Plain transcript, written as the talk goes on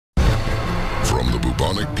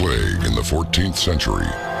bubonic plague in the 14th century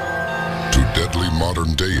to deadly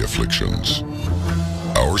modern-day afflictions,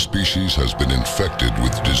 our species has been infected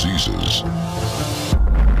with diseases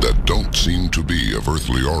that don't seem to be of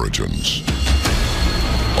earthly origins.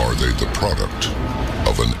 Are they the product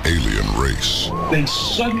of an alien race? They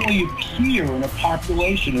suddenly appear in a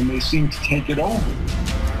population and they seem to take it over.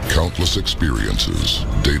 Countless experiences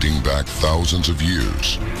dating back thousands of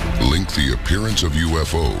years link the appearance of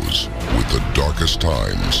UFOs with the darkest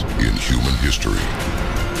times in human history.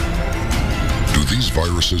 Do these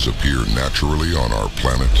viruses appear naturally on our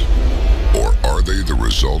planet? Or are they the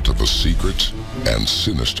result of a secret and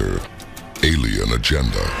sinister alien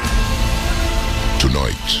agenda?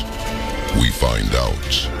 Tonight, we find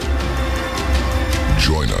out.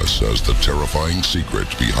 Join us as the terrifying secret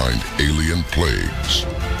behind alien plagues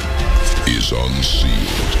is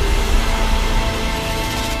unsealed.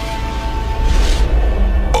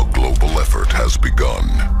 A global effort has begun.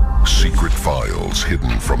 Secret files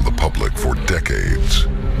hidden from the public for decades,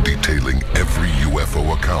 detailing every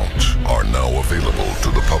UFO account, are now available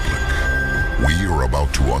to the public. We are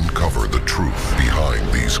about to uncover the truth behind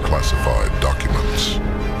these classified documents.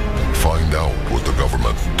 Find out what the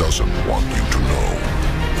government doesn't want you to know.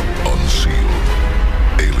 Unsealed.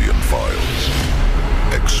 Alien Files.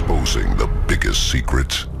 Exposing the biggest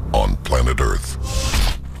secret on planet Earth.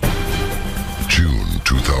 June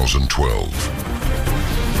 2012.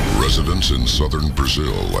 Residents in southern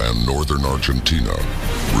Brazil and northern Argentina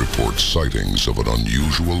report sightings of an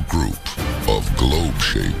unusual group of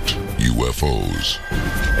globe-shaped UFOs.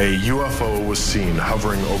 A UFO was seen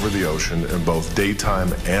hovering over the ocean in both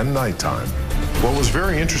daytime and nighttime. What was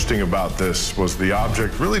very interesting about this was the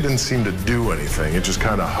object really didn't seem to do anything. It just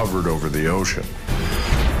kind of hovered over the ocean.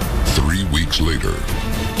 3 weeks later,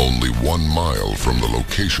 only 1 mile from the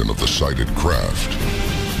location of the sighted craft,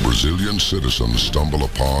 Brazilian citizens stumble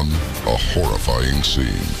upon a horrifying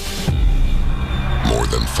scene. More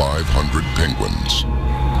than 500 penguins,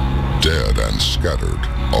 dead and scattered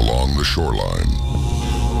along the shoreline.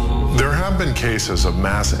 There have been cases of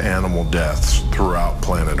mass animal deaths throughout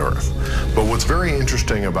planet Earth. But what's very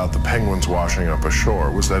interesting about the penguins washing up ashore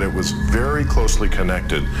was that it was very closely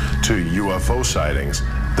connected to UFO sightings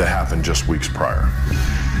that happened just weeks prior.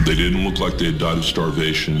 They didn't look like they had died of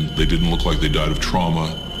starvation. They didn't look like they died of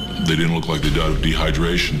trauma. They didn't look like they died of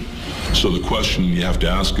dehydration. So the question you have to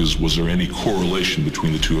ask is, was there any correlation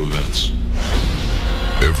between the two events?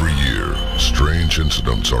 Every year, strange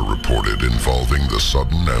incidents are reported involving the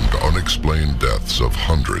sudden and unexplained deaths of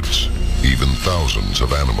hundreds, even thousands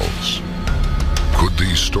of animals. Could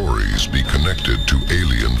these stories be connected to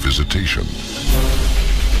alien visitation?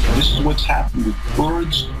 This is what's happened with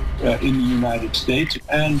birds in the United States,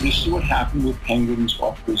 and this is what happened with penguins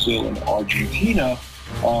off Brazil and Argentina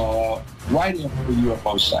right after the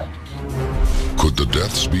UFO sighting. Could the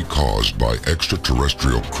deaths be caused by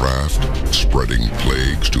extraterrestrial craft spreading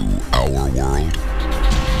plagues to our world?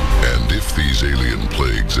 And if these alien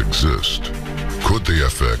plagues exist, could they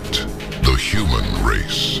affect the human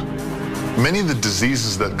race? Many of the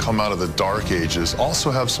diseases that come out of the Dark Ages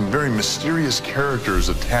also have some very mysterious characters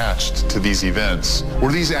attached to these events.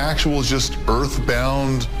 Were these actual just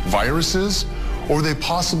earthbound viruses? Or were they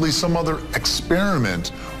possibly some other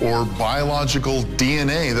experiment or biological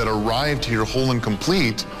DNA that arrived here whole and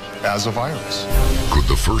complete as a virus? Could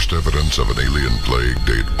the first evidence of an alien plague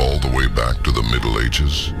date all the way back to the Middle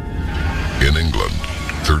Ages? In England,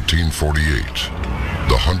 1348,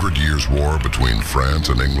 the 100 Years' War between France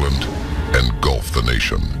and England engulfed the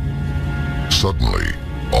nation. Suddenly,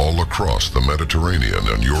 all across the Mediterranean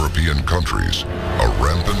and European countries, a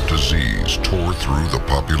rampant disease tore through the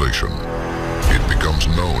population. It becomes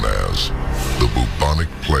known as the bubonic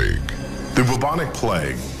plague. The bubonic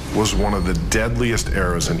plague was one of the deadliest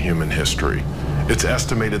eras in human history. It's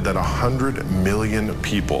estimated that 100 million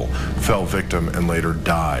people fell victim and later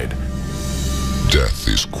died. Death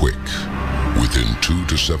is quick, within 2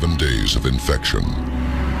 to 7 days of infection.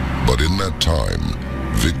 But in that time,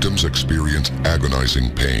 victims experience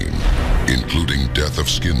agonizing pain, including death of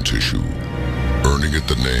skin tissue, earning it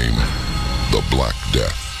the name, the Black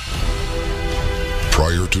Death.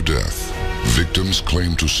 Prior to death, victims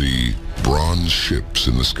claim to see bronze ships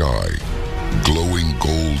in the sky, glowing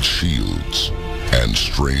gold shields, and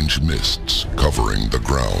strange mists covering the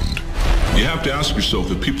ground. You have to ask yourself,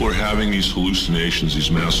 if people are having these hallucinations, these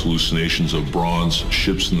mass hallucinations of bronze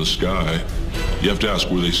ships in the sky, you have to ask,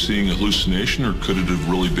 were they seeing a hallucination, or could it have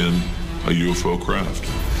really been a UFO craft?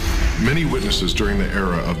 Many witnesses during the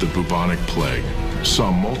era of the bubonic plague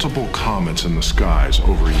saw multiple comets in the skies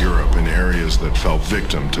over Europe in areas that fell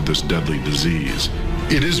victim to this deadly disease.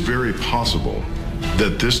 It is very possible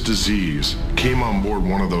that this disease came on board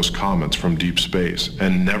one of those comets from deep space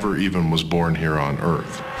and never even was born here on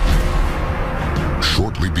Earth.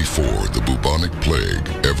 Shortly before the bubonic plague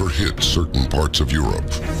ever hit certain parts of Europe,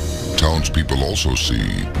 townspeople also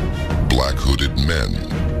see black hooded men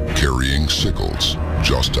carrying sickles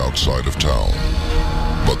just outside of town,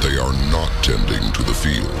 but they are not tending to the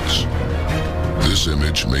fields. This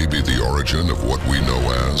image may be the origin of what we know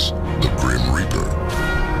as the Grim Reaper,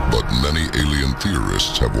 but many alien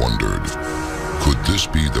theorists have wondered, could this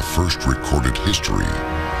be the first recorded history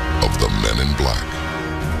of the Men in Black?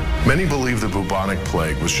 Many believe the bubonic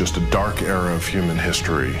plague was just a dark era of human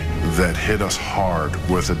history that hit us hard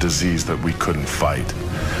with a disease that we couldn't fight.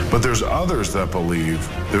 But there's others that believe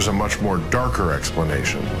there's a much more darker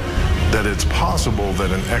explanation, that it's possible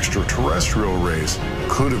that an extraterrestrial race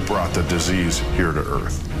could have brought the disease here to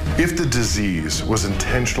Earth. If the disease was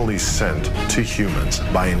intentionally sent to humans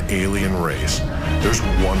by an alien race, there's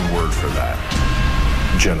one word for that: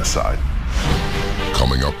 genocide.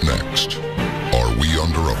 Coming up next, are we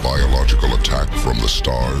under a biological attack from the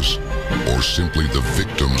stars, or simply the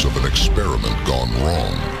victims of an experiment gone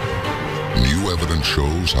wrong? New evidence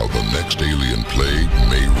shows how the next alien plague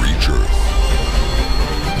may reach Earth.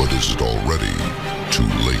 But is it already too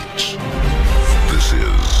late? This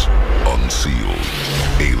is Unsealed,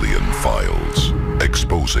 Alien Files,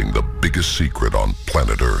 exposing the biggest secret on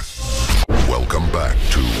planet Earth. Welcome back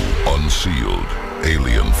to Unsealed,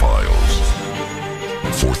 Alien Files.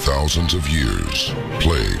 For thousands of years,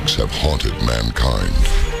 plagues have haunted mankind,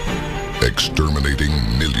 exterminating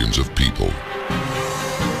millions of people.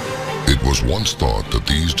 It was once thought that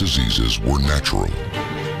these diseases were natural,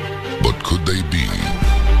 but could they be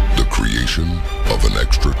the creation of an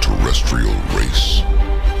extraterrestrial race?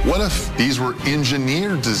 What if these were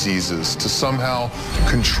engineered diseases to somehow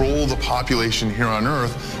control the population here on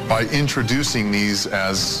Earth by introducing these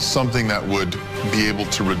as something that would be able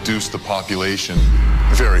to reduce the population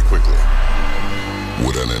very quickly?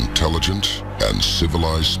 Would an intelligent and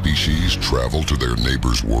civilized species travel to their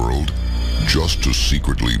neighbor's world just to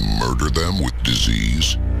secretly murder them with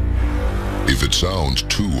disease? If it sounds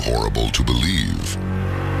too horrible to believe,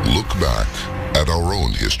 look back at our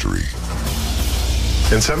own history.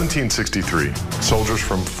 In 1763, soldiers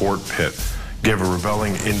from Fort Pitt gave a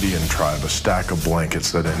rebelling Indian tribe a stack of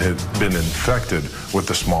blankets that had been infected with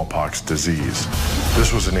the smallpox disease.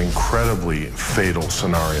 This was an incredibly fatal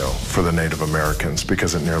scenario for the Native Americans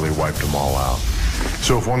because it nearly wiped them all out.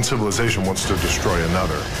 So if one civilization wants to destroy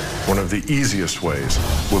another, one of the easiest ways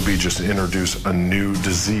would be just to introduce a new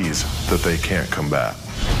disease that they can't combat.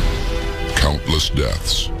 Countless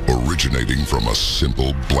deaths originating from a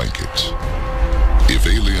simple blanket. If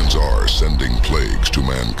aliens are sending plagues to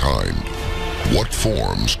mankind, what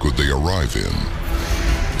forms could they arrive in?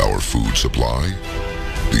 Our food supply?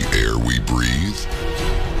 The air we breathe?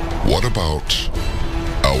 What about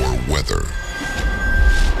our weather?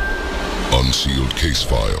 Unsealed case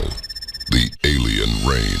file, the alien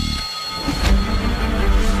rain.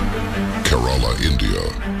 Kerala, India,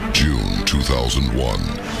 June 2001.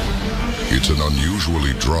 It's an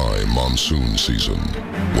unusually dry monsoon season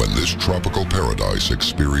when this tropical paradise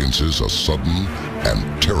experiences a sudden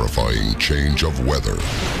and terrifying change of weather.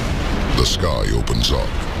 The sky opens up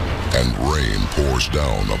and rain pours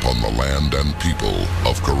down upon the land and people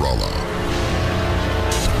of Kerala.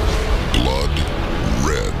 Blood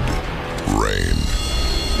red rain.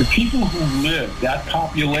 The people who lived, that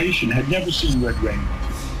population, had never seen red rain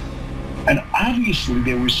before. And obviously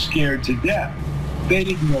they were scared to death. They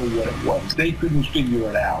didn't know what it was. They couldn't figure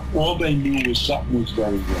it out. All they knew was something was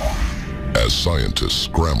very wrong. As scientists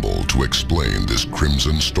scramble to explain this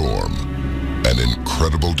crimson storm, an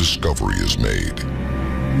incredible discovery is made.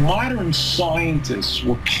 Modern scientists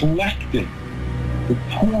were collecting the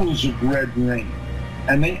pools of red rain,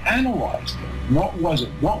 and they analyzed it. What was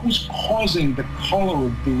it? What was causing the color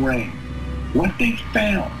of the rain? What they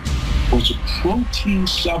found was a protein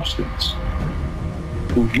substance,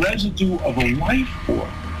 the residue of a life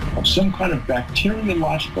form, of some kind of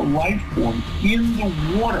bacteriological life form in the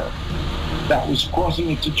water that was causing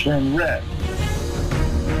it to turn red.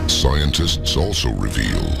 Scientists also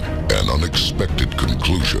reveal an unexpected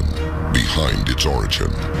conclusion behind its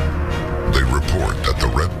origin. They report that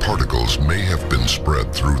the red particles may have been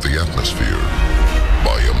spread through the atmosphere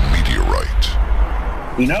by a meteorite.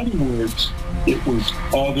 In other words, it was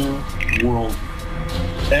otherworldly,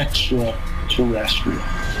 extraterrestrial.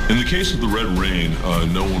 In the case of the red rain,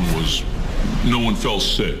 no one fell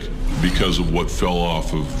sick. because of what fell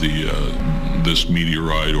off of this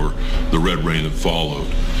meteorite or the red rain that followed.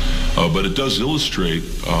 But it does illustrate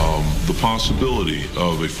the possibility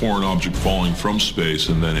of a foreign object falling from space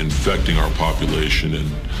and then infecting our population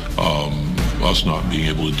and us not being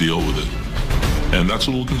able to deal with it. And that's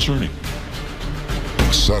a little concerning.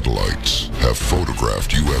 Satellites have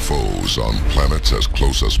photographed UFOs on planets as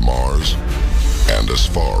close as Mars and as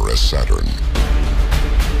far as Saturn.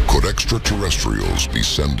 Could extraterrestrials be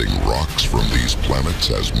sending rocks from these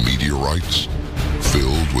planets as meteorites,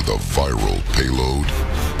 filled with a viral payload?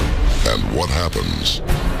 And what happens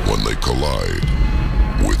when they collide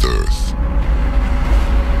with Earth?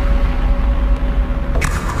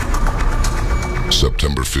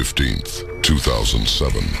 September 15th,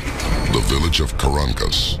 2007, the village of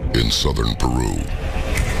Caracas in southern Peru.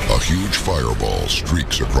 A huge fireball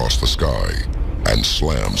streaks across the sky and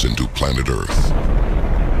slams into planet Earth.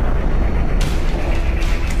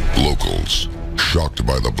 Locals, shocked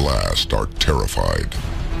by the blast, are terrified.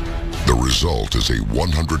 The result is a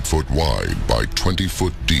 100-foot wide by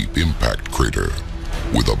 20-foot deep impact crater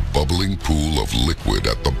with a bubbling pool of liquid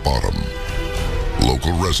at the bottom.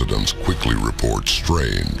 Local residents quickly report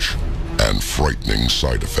strange and frightening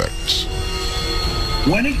side effects.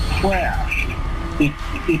 When it crashed,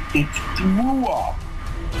 it threw up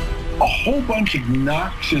a whole bunch of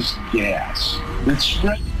noxious gas that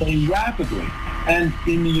spread very rapidly. And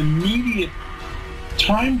in the immediate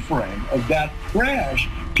time frame of that crash,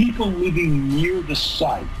 people living near the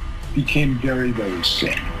site became very, very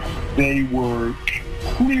sick. They were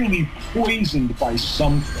clearly poisoned by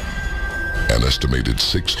something. An estimated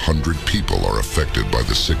 600 people are affected by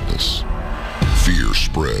the sickness. Fear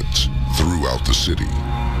spreads throughout the city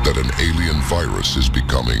that an alien virus is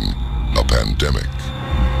becoming a pandemic.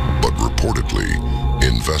 But reportedly,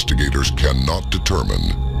 investigators cannot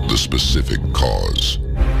determine the specific cause.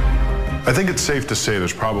 I think it's safe to say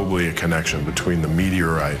there's probably a connection between the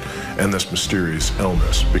meteorite and this mysterious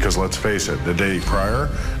illness, because let's face it, the day prior,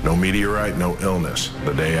 no meteorite, no illness.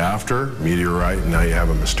 The day after, meteorite, now you have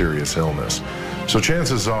a mysterious illness. So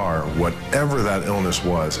chances are, whatever that illness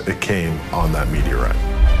was, it came on that meteorite.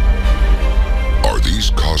 Are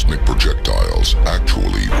these cosmic projectiles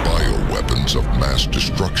actually bioweapons of mass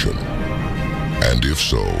destruction? And if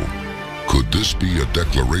so, could this be a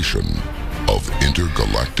declaration of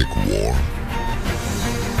intergalactic war?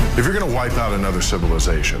 If you're going to wipe out another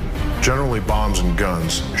civilization, generally bombs and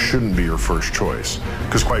guns shouldn't be your first choice,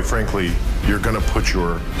 because quite frankly, you're going to put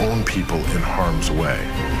your own people in harm's way.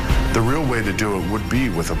 The real way to do it would be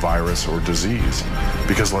with a virus or disease,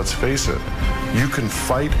 because let's face it, you can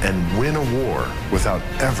fight and win a war without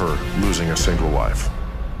ever losing a single life.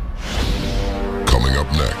 Coming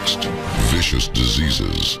up next, vicious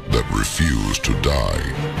diseases that refuse to die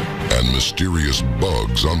and mysterious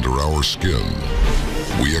bugs under our skin.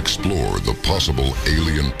 We explore the possible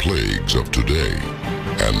alien plagues of today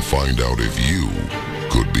and find out if you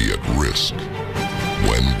could be at risk.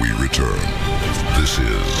 When we return, this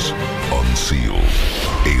is Unsealed,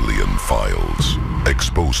 Alien Files,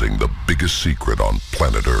 exposing the biggest secret on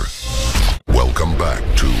planet Earth. Welcome back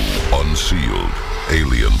to Unsealed,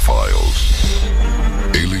 Alien Files.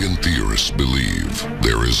 Alien theorists believe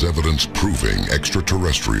there is evidence proving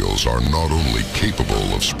extraterrestrials are not only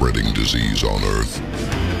capable of spreading disease on Earth,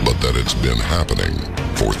 but that it's been happening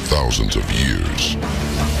for thousands of years.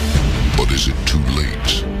 But is it too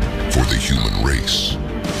late for the human race?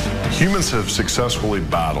 Humans have successfully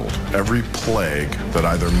battled every plague that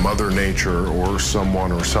either Mother Nature or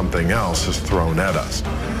someone or something else has thrown at us.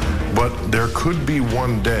 But there could be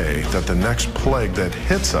one day that the next plague that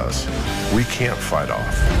hits us, we can't fight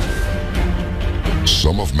off.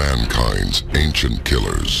 Some of mankind's ancient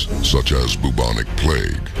killers, such as bubonic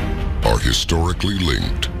plague, are historically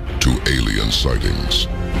linked to alien sightings.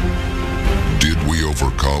 Did we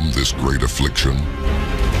overcome this great affliction?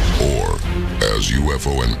 Or, as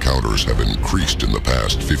UFO encounters have increased in the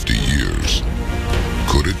past 50 years,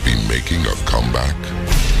 could it be making a comeback?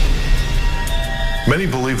 Many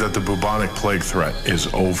believe that the bubonic plague threat is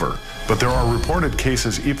over, but there are reported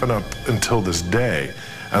cases even up until this day,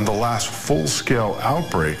 and the last full-scale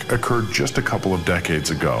outbreak occurred just a couple of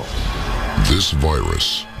decades ago. This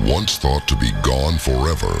virus, once thought to be gone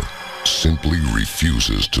forever, simply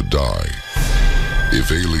refuses to die.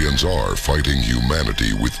 If aliens are fighting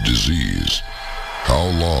humanity with disease, how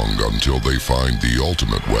long until they find the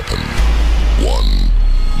ultimate weapon? One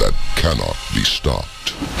that cannot be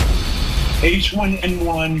stopped.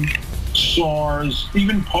 H1N1, SARS,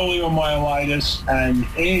 even poliomyelitis and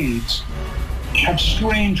AIDS have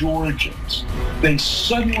strange origins. They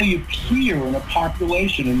suddenly appear in a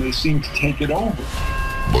population and they seem to take it over.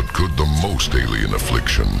 But could the most alien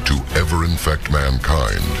affliction to ever infect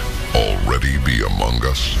mankind already be among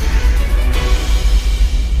us?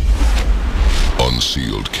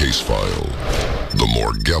 Unsealed case file, the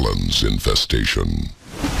Morgellons infestation.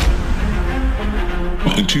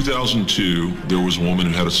 In 2002, there was a woman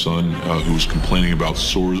who had a son who was complaining about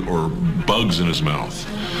sores or bugs in his mouth.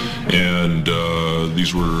 And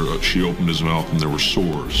she opened his mouth and there were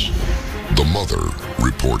sores. The mother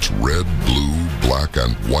reports red, blue, black,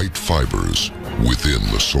 and white fibers within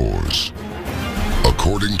the sores.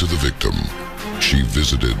 According to the victim, she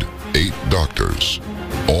visited 8 doctors,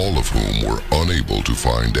 all of whom were unable to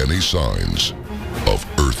find any signs of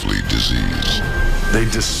earthly disease. They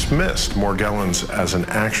dismissed Morgellons as an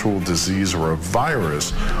actual disease or a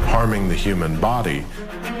virus harming the human body.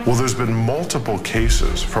 Well, there's been multiple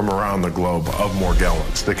cases from around the globe of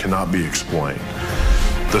Morgellons that cannot be explained.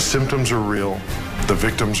 The symptoms are real, the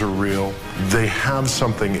victims are real. They have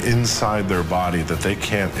something inside their body that they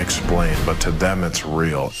can't explain, but to them it's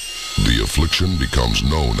real. The affliction becomes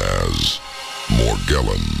known as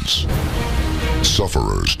Morgellons.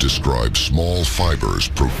 Sufferers describe small fibers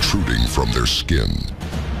protruding from their skin,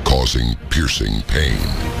 causing piercing pain.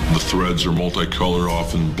 The threads are multicolored,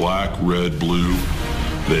 often black, red, blue.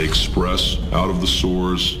 They express out of the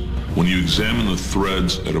sores. When you examine the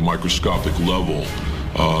threads at a microscopic level,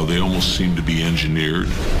 they almost seem to be engineered.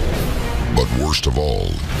 But worst of all,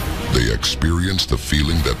 they experience the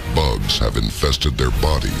feeling that bugs have infested their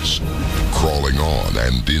bodies, crawling on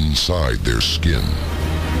and inside their skin.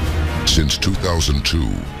 Since 2002,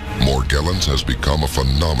 Morgellons has become a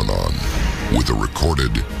phenomenon, with a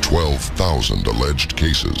recorded 12,000 alleged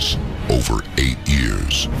cases over 8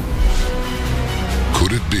 years.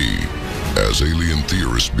 Could it be, as alien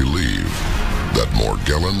theorists believe, that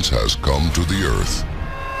Morgellons has come to the Earth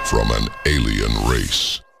from an alien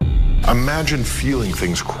race? Imagine feeling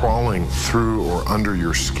things crawling through or under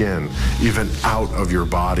your skin, even out of your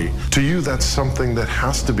body. To you, that's something that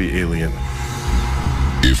has to be alien.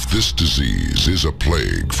 If this disease is a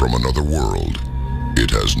plague from another world, it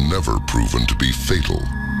has never proven to be fatal.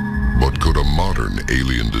 But could a modern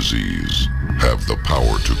alien disease have the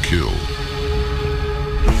power to kill?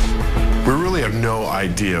 We really have no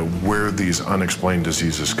idea where these unexplained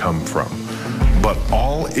diseases come from. But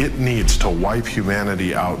all it needs to wipe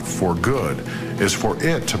humanity out for good is for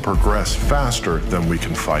it to progress faster than we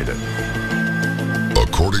can fight it.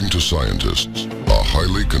 According to scientists, a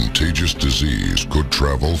highly contagious disease could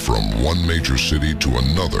travel from one major city to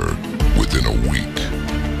another within a week.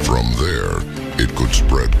 From there, it could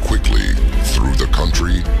spread quickly through the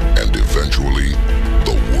country and eventually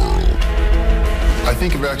the world. I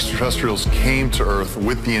think if extraterrestrials came to Earth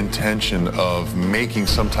with the intention of making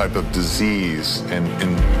some type of disease and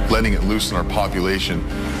letting it loose in our population,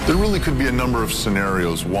 there really could be a number of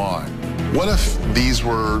scenarios why. What if these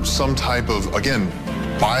were some type of, again,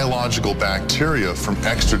 biological bacteria from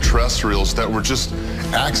extraterrestrials that were just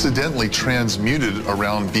accidentally transmuted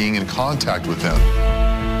around being in contact with them?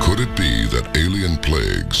 Could it be that alien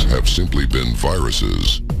plagues have simply been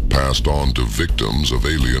viruses passed on to victims of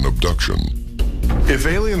alien abduction? If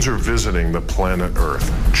aliens are visiting the planet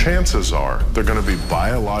Earth, chances are they're going to be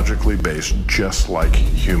biologically based just like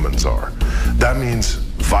humans are. That means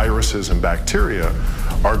viruses and bacteria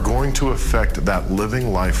are going to affect that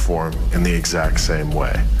living life form in the exact same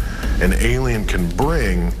way. An alien can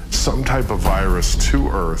bring some type of virus to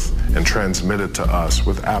Earth and transmit it to us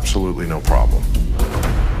with absolutely no problem.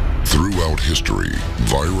 Throughout history,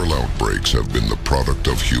 viral outbreaks have been the product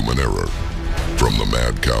of human error. From the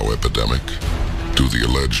mad cow epidemic to the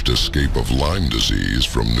alleged escape of Lyme disease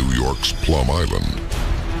from New York's Plum Island.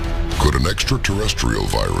 Could an extraterrestrial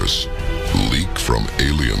virus leak from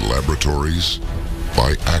alien laboratories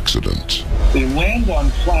by accident? They land on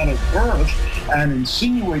planet Earth and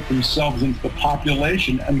insinuate themselves into the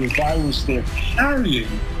population, and the virus they're carrying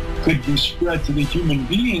could be spread to the human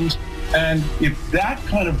beings. And if that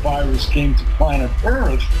kind of virus came to planet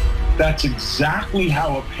Earth, that's exactly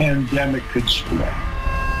how a pandemic could spread.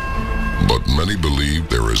 But many believe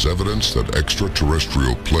there is evidence that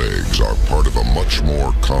extraterrestrial plagues are part of a much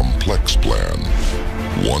more complex plan,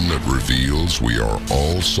 one that reveals we are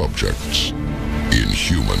all subjects in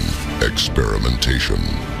human experimentation.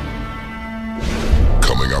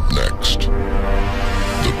 Coming up next,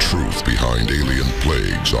 the truth behind alien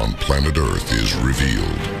plagues on planet Earth is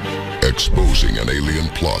revealed, exposing an alien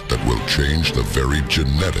plot that will change the very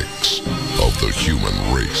genetics of the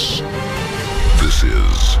human race. This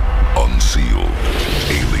is Unsealed,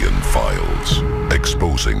 Alien Files,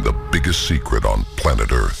 exposing the biggest secret on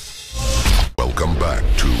planet Earth. Welcome back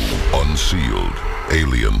to Unsealed,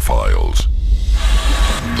 Alien Files.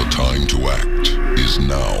 The time to act is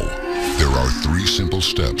now. There are 3 simple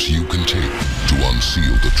steps you can take to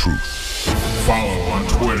unseal the truth. Follow on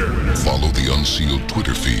Twitter. Follow the Unsealed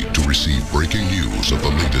Twitter feed to receive breaking news of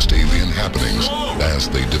the latest alien happenings as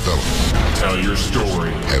they develop. Tell your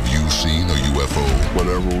story. Have you seen a UFO?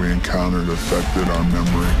 Whatever we encountered affected our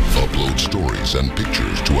memory. Upload stories and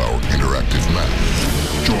pictures to our interactive map.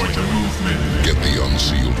 Join the movement. Get the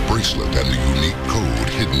Unsealed bracelet and the unique code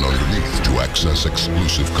hidden underneath to access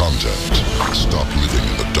exclusive content. Stop living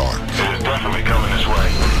in the dark. It is definitely coming this way.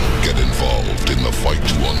 Get involved in the fight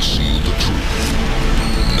to unseal the truth.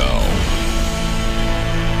 Now.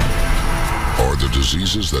 Are the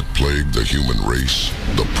diseases that plague the human race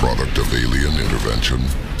the product of alien intervention?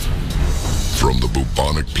 From the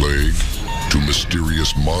bubonic plague to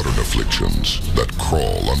mysterious modern afflictions that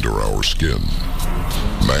crawl under our skin,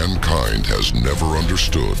 mankind has never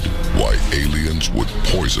understood why aliens would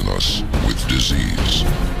poison us with disease.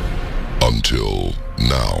 Until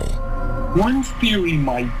now. One theory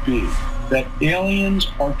might be that aliens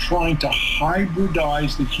are trying to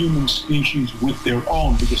hybridize the human species with their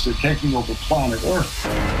own because they're taking over planet Earth.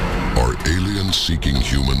 Are aliens seeking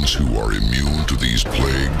humans who are immune to these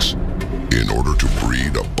plagues in order to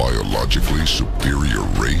breed a biologically superior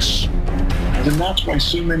race? And that's why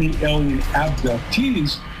so many alien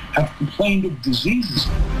abductees have complained of diseases.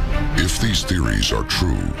 If these theories are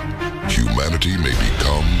true, humanity may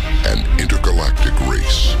become an intergalactic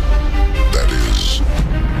race. That is,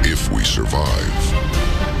 if we survive.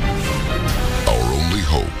 Our only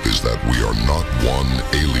hope is that we are not one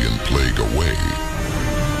alien plague away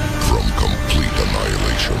from complete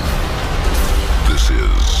annihilation. This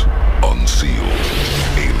is Unsealed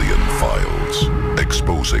Alien Files,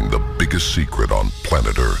 exposing the biggest secret on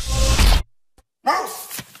planet Earth.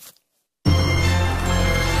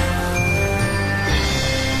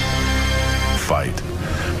 Fight.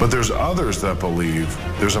 But there's others that believe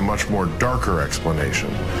there's a much more darker explanation,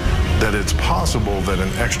 that it's possible that an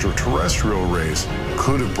extraterrestrial race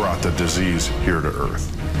could have brought the disease here to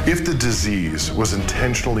Earth. If the disease was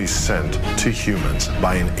intentionally sent to humans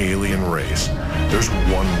by an alien race, there's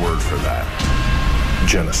one word for that: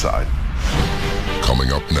 genocide.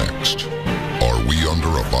 Coming up next, are we under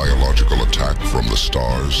a biological attack from the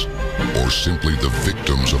stars, or simply the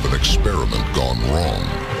victims of an experiment gone wrong?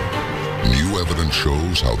 New evidence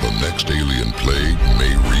shows how the next alien plague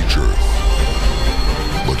may reach Earth.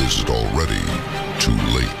 But is it already too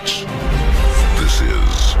late? This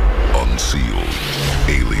is Unsealed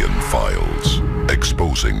Alien Files,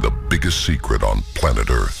 exposing the biggest secret on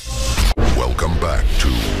planet Earth. Welcome back to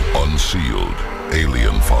Unsealed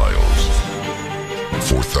Alien Files.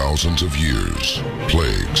 For thousands of years,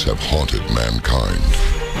 plagues have haunted mankind,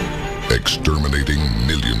 exterminating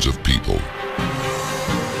millions of people.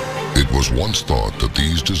 It was once thought that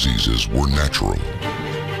these diseases were natural,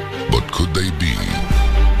 but could they be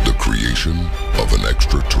the creation of an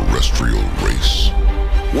extraterrestrial race?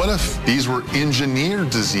 What if these were engineered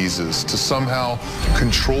diseases to somehow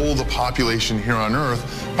control the population here on Earth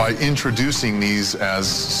by introducing these as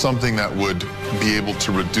something that would be able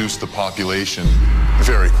to reduce the population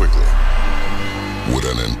very quickly? Would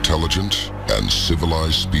an intelligent and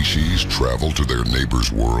civilized species travel to their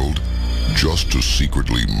neighbor's world just to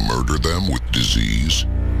secretly murder them with disease?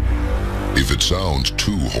 If it sounds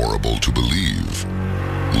too horrible to believe,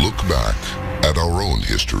 look back at our own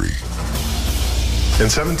history. In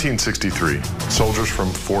 1763, soldiers from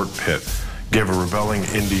Fort Pitt gave a rebelling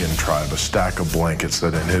Indian tribe a stack of blankets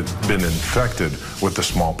that had been infected with the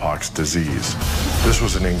smallpox disease. This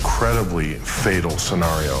was an incredibly fatal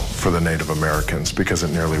scenario for the Native Americans because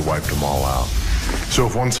it nearly wiped them all out. So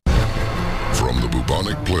if one... From the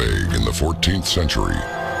bubonic plague in the 14th century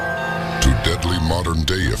to deadly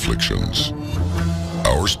modern-day afflictions,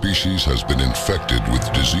 our species has been infected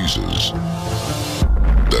with diseases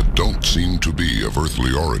that don't seem to be of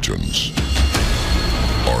earthly origins.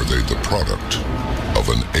 Are they the product of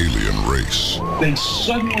an alien race? They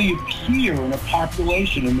suddenly appear in a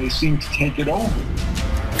population and they seem to take it over.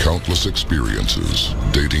 Countless experiences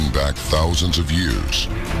dating back thousands of years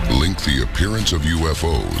link the appearance of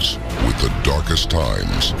UFOs with the darkest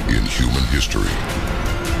times in human history.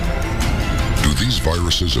 Do these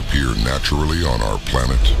viruses appear naturally on our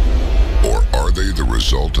planet, or are they the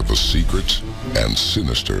result of a secret and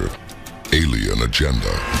sinister alien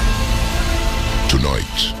agenda?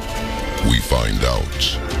 Tonight, we find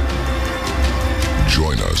out.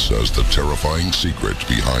 Join us as the terrifying secret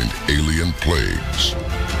behind alien plagues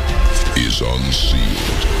is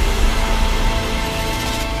unsealed.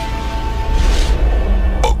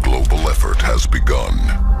 A global effort has begun.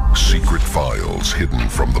 Secret files hidden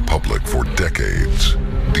from the public for decades,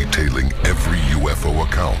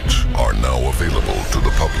 available to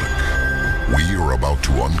the public. We are about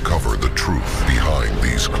to uncover the truth behind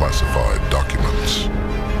these classified documents.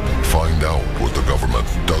 Find out what the government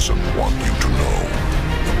doesn't want you to know.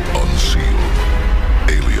 Unsealed.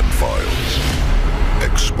 Alien Files.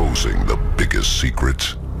 Exposing the biggest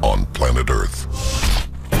secret on planet Earth.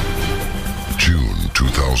 June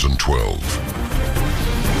 2012.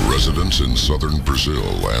 Residents in southern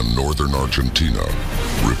Brazil and northern Argentina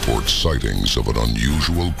report sightings of an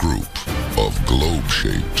unusual group of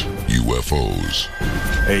globe-shaped UFOs.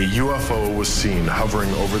 A UFO was seen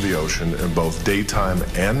hovering over the ocean in both daytime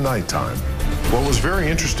and nighttime. What was very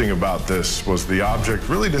interesting about this was the object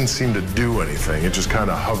really didn't seem to do anything. It just kind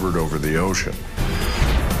of hovered over the ocean.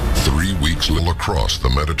 3 weeks across the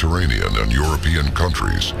Mediterranean and European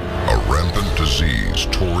countries, a rampant disease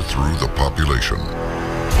tore through the population.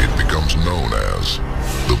 It becomes known as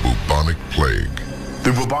the bubonic plague.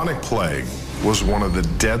 The bubonic plague was one of the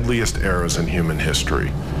deadliest eras in human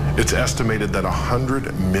history. It's estimated that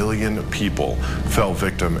 100 million people fell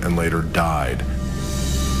victim and later died.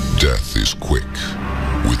 Death is quick,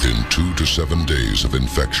 within 2 to 7 days of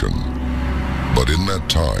infection. But in that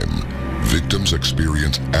time, victims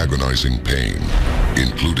experience agonizing pain,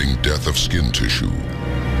 including death of skin tissue,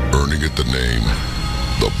 earning it the name,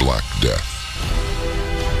 the Black Death.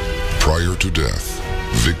 Prior to death,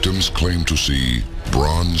 victims claim to see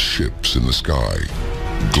bronze ships in the sky,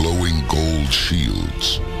 glowing gold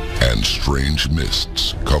shields, and strange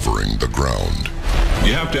mists covering the ground.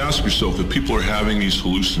 You have to ask yourself, if people are having these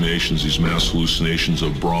hallucinations, these mass hallucinations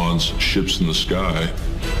of bronze ships in the sky,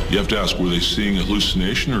 you have to ask, were they seeing a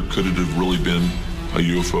hallucination or could it have really been a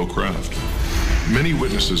UFO craft? Many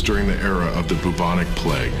witnesses during the era of the bubonic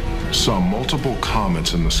plague saw multiple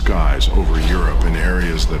comets in the skies over Europe in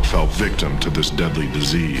areas that fell victim to this deadly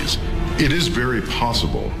disease. It is very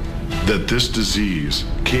possible that this disease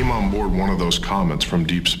came on board one of those comets from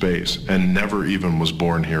deep space and never even was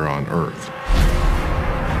born here on Earth.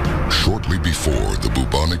 Shortly before the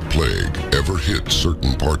bubonic plague ever hit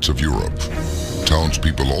certain parts of Europe,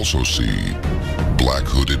 townspeople also see black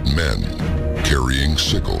hooded men carrying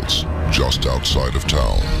sickles just outside of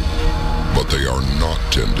town, but they are not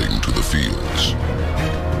tending to the fields.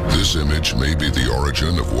 This image may be the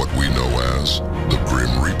origin of what we know as the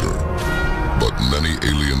Grim Reaper, but many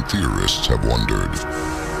alien theorists have wondered,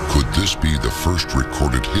 could this be the first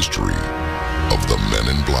recorded history of the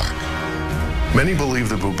Men in Black? Many believe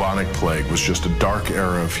the bubonic plague was just a dark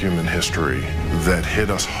era of human history that hit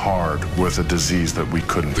us hard with a disease that we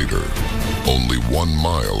couldn't Later, only 1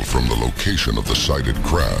 mile from the location of the sighted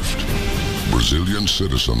craft, Brazilian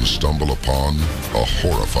citizens stumble upon a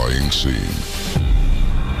horrifying scene.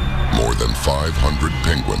 More than 500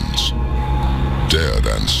 penguins, dead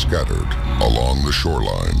and scattered along the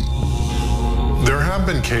shoreline. There have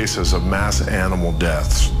been cases of mass animal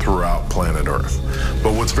deaths throughout planet Earth.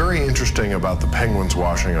 But what's very interesting about the penguins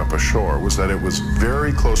washing up ashore was that it was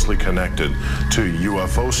very closely connected to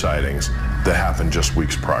UFO sightings that happened just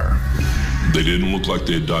weeks prior. They didn't look like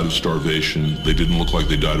they had died of starvation. They didn't look like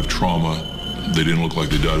they died of trauma. They didn't look like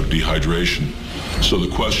they died of dehydration. So the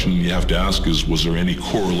question you have to ask is, was there any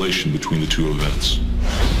correlation between the two events?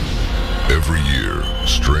 Every year,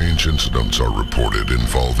 strange incidents are reported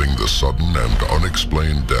involving the sudden and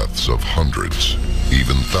unexplained deaths of hundreds,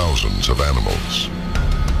 even thousands of animals.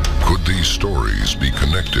 Could these stories be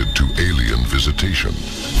connected to alien visitation?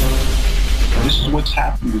 This is what's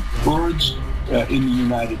happened with birds in the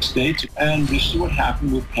United States, and this is what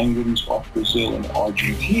happened with penguins off Brazil and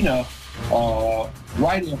Argentina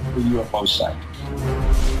right after the UFO sighting.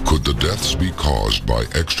 Could the deaths be caused by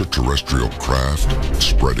extraterrestrial craft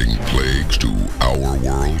spreading plagues to our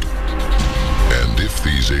world? And if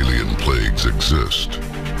these alien plagues exist,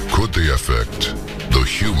 could they affect the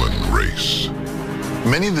human race?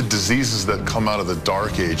 Many of the diseases that come out of the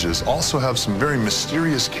Dark Ages also have some very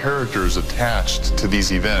mysterious characters attached to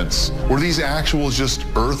these events. Were these actual just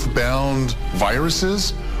earthbound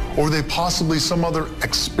viruses? Or are they possibly some other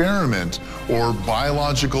experiment or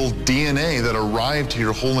biological DNA that arrived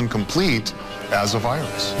here whole and complete as a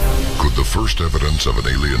virus? Could the first evidence of an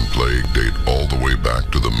alien plague date all the way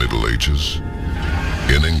back to the Middle Ages?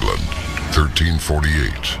 In England,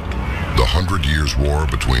 1348, the 100 Years' War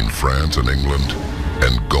between France and England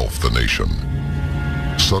engulfed the nation.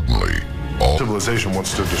 Suddenly, all civilization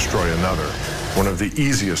wants to destroy another. One of the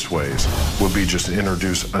easiest ways would be just to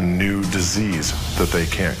introduce a new disease that they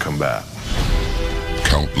can't combat.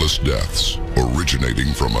 Countless deaths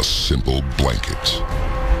originating from a simple blanket.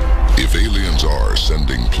 If aliens are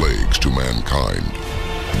sending plagues to mankind,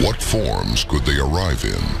 what forms could they arrive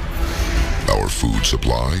in? Our food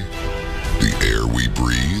supply? The air we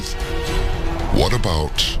breathe? What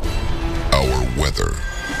about our weather?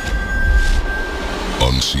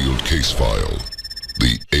 Unsealed case file,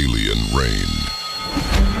 the alien rain.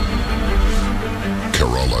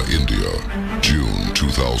 Kerala, India, June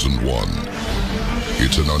 2001.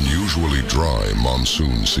 It's an unusually dry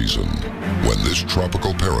monsoon season when this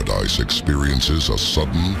tropical paradise experiences a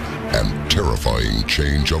sudden and terrifying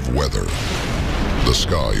change of weather. The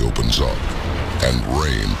sky opens up and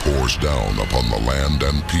rain pours down upon the land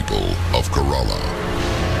and people of Kerala.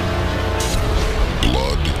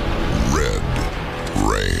 Blood red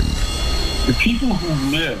rain. The people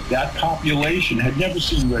who lived, that population, had never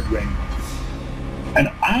seen red rain. And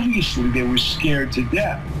obviously they were scared to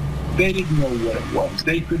death. They didn't know what it was.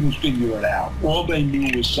 They couldn't figure it out. All they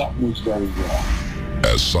knew was something was very wrong.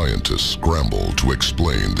 As scientists scramble to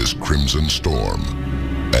explain this crimson storm,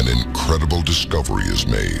 an incredible discovery is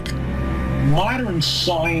made. Modern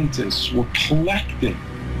scientists were collecting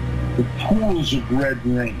the pools of red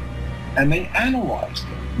rain, and they analyzed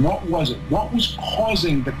it. What was it? What was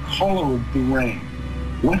causing the color of the rain?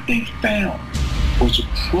 What they found was a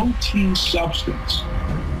protein substance,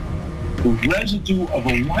 the residue of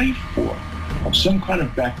a life form, of some kind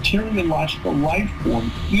of bacteriological life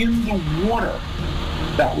form in the water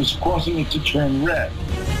that was causing it to turn red.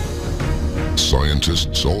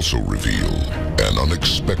 Scientists also reveal an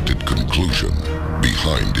unexpected conclusion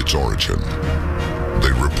behind its origin.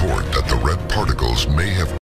 They report that the red particles may have